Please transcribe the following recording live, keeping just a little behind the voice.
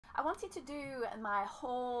I wanted to do my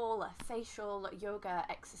whole facial yoga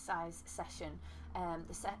exercise session,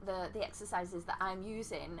 the exercises that I'm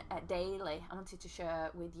using daily. I wanted to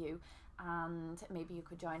share with you, and maybe you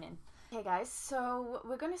could join in. Okay guys, so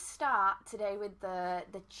we're going to start today with the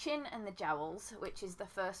chin and the jowls, which is the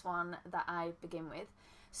first one that I begin with.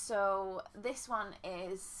 So this one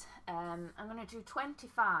is, I'm going to do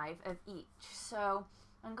 25 of each. So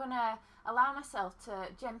I'm going to allow myself to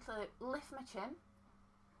gently lift my chin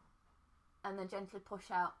and then gently push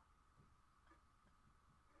out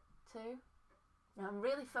 2. Now I'm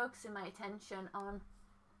really focusing my attention on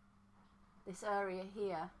this area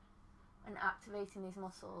here and activating these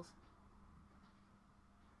muscles.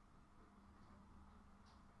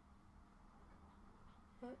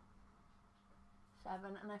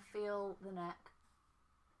 7, and I feel the neck.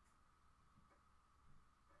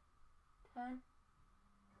 10,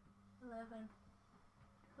 11,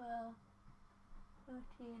 12, 13,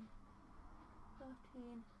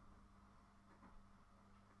 14.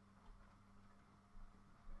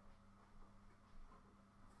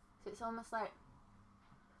 So it's almost like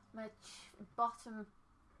my bottom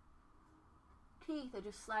teeth are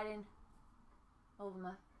just sliding over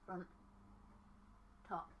my front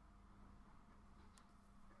top.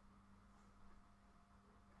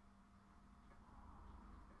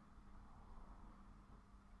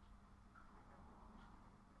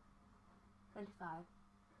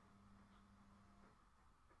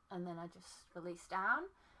 And then I just release down,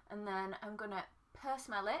 and then I'm going to purse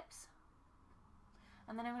my lips,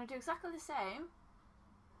 and then I'm going to do exactly the same,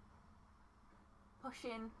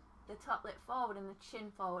 pushing the top lip forward and the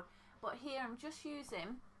chin forward, but here I'm just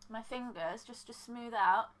using my fingers just to smooth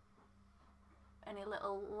out any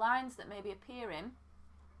little lines that may be appearing,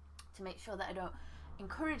 to make sure that I don't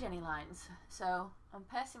encourage any lines. So I'm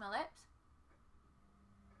pursing my lips.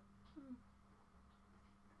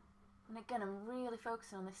 And again, I'm really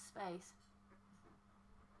focusing on this space.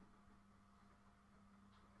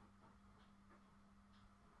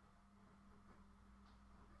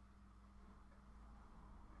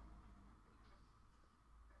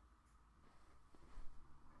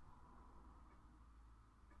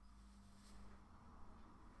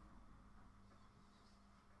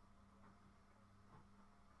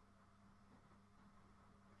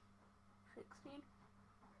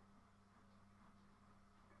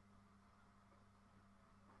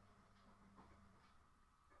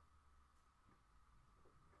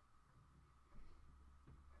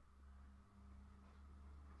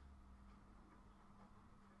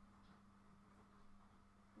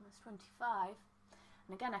 That's 25,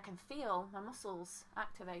 and again I can feel my muscles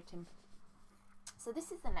activating. So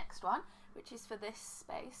this is the next one, which is for this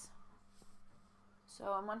space.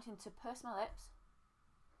 So I'm wanting to purse my lips,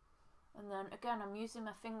 and then again I'm using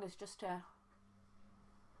my fingers just to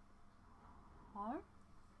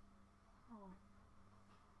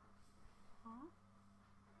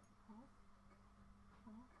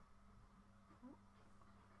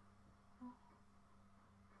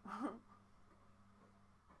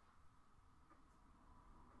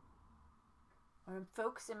I'm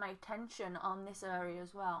focusing my attention on this area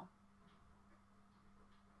as well.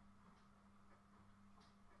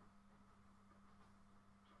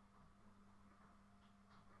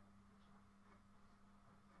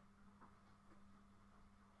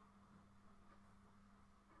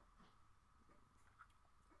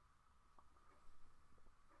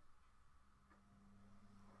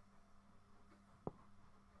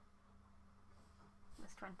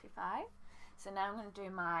 That's 25. So now I'm going to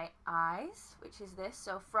do my eyes, which is this.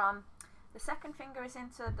 So from the second finger is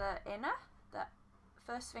into the inner, the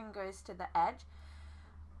first finger is to the edge.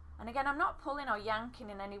 And again, I'm not pulling or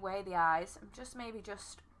yanking in any way the eyes. I'm just maybe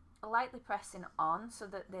just lightly pressing on so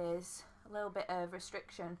that there's a little bit of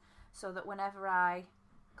restriction, so that whenever I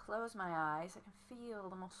close my eyes, I can feel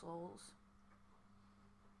the muscles.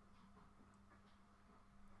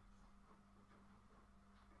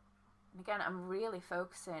 And again, I'm really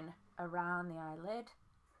focusing around the eyelid.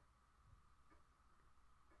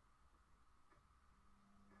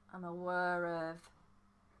 I'm aware of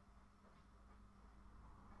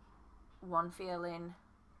one feeling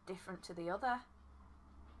different to the other.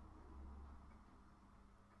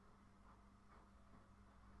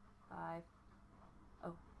 Five.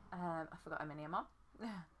 Oh, I forgot how many I'm on.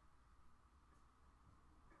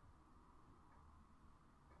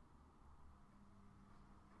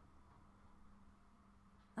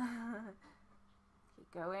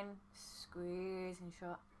 Keep going, squeezing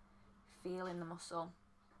shut, feeling the muscle.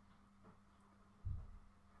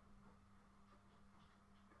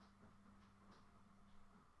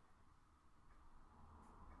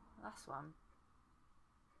 Last one.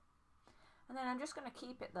 And then I'm just going to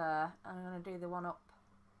keep it there. I'm going to do the one up.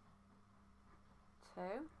 2,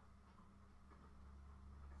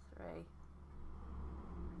 3,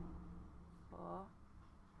 4,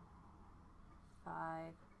 5,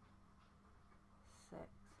 6,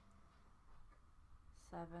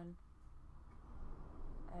 7,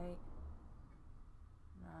 8,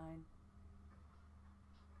 9,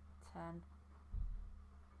 10,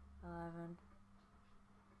 11,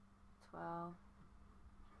 12,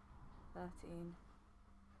 13,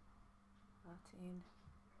 14,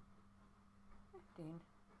 15,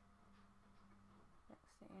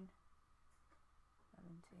 16,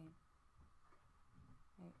 17,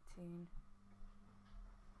 18,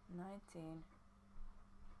 19,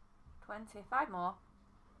 20, 5 more.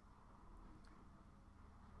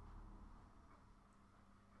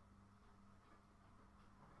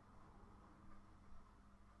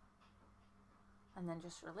 And then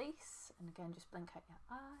just release, and again just blink out your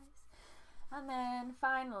eyes. And then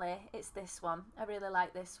finally it's this one. I really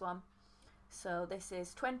like this one. So this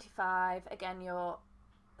is 25. Again, your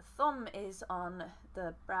thumb is on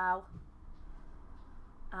the brow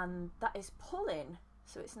and that is pulling,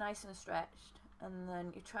 so it's nice and stretched, and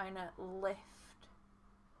then you're trying to lift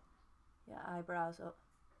your eyebrows up.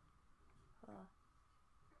 4.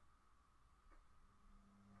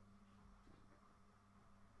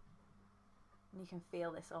 And you can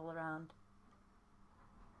feel this all around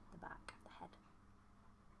the back of the head.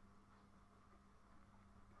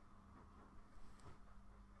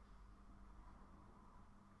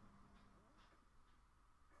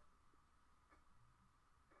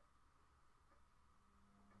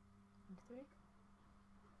 And 3,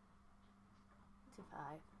 25.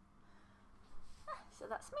 So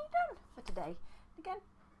that's me done for today. Again,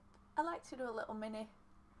 I like to do a little mini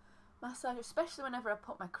massage, especially whenever I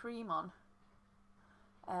put my cream on.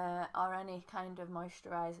 Or any kind of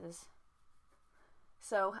moisturisers.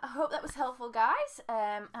 So I hope that was helpful, guys,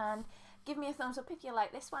 and give me a thumbs up if you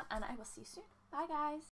like this one, and I will see you soon. Bye, guys.